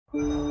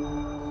When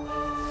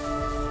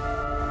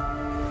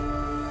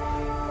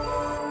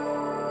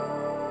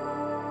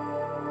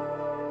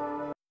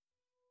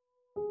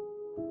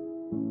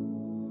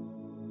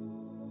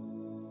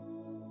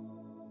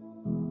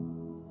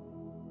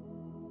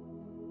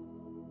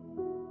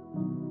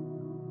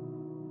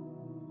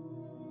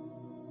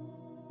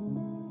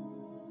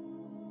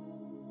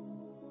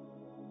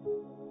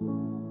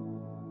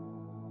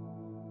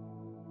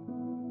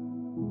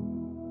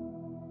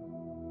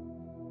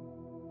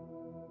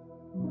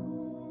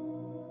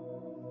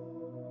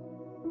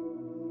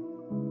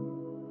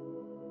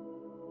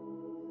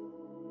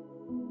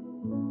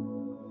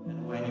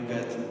you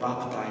get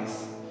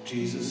baptized,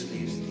 Jesus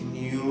lives in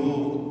you.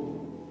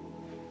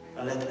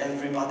 And let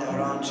everybody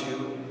around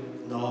you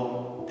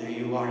know that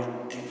you are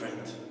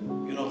different.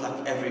 You're not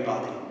like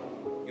everybody.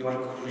 You are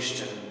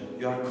Christian.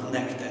 You are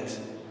connected.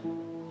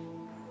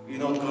 You're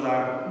not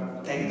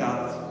gonna take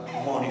that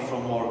money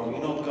from work.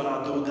 You're not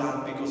gonna do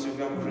that because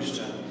you are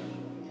Christian.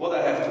 What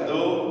I have to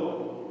do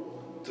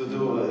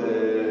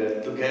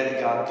to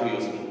get God to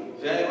use me?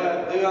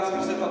 Anyway, do you ask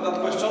yourself that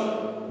question?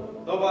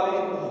 Nobody?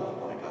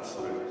 Oh my God,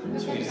 sorry.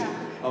 It's easy.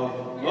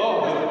 Oh,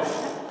 Lord,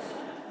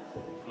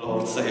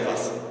 Lord save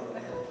us.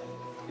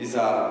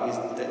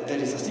 There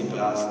is a simple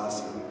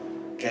answer.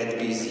 Get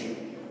busy.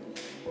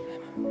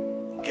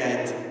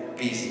 Get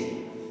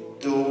busy.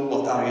 Do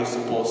what are you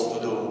supposed to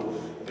do.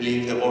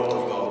 Believe the word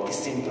of God. It's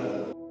simple.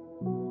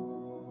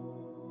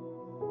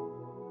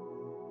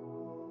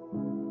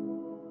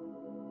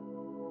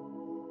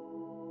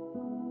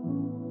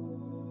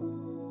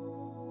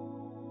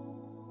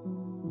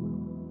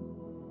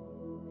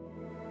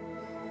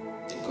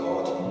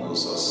 God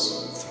knows us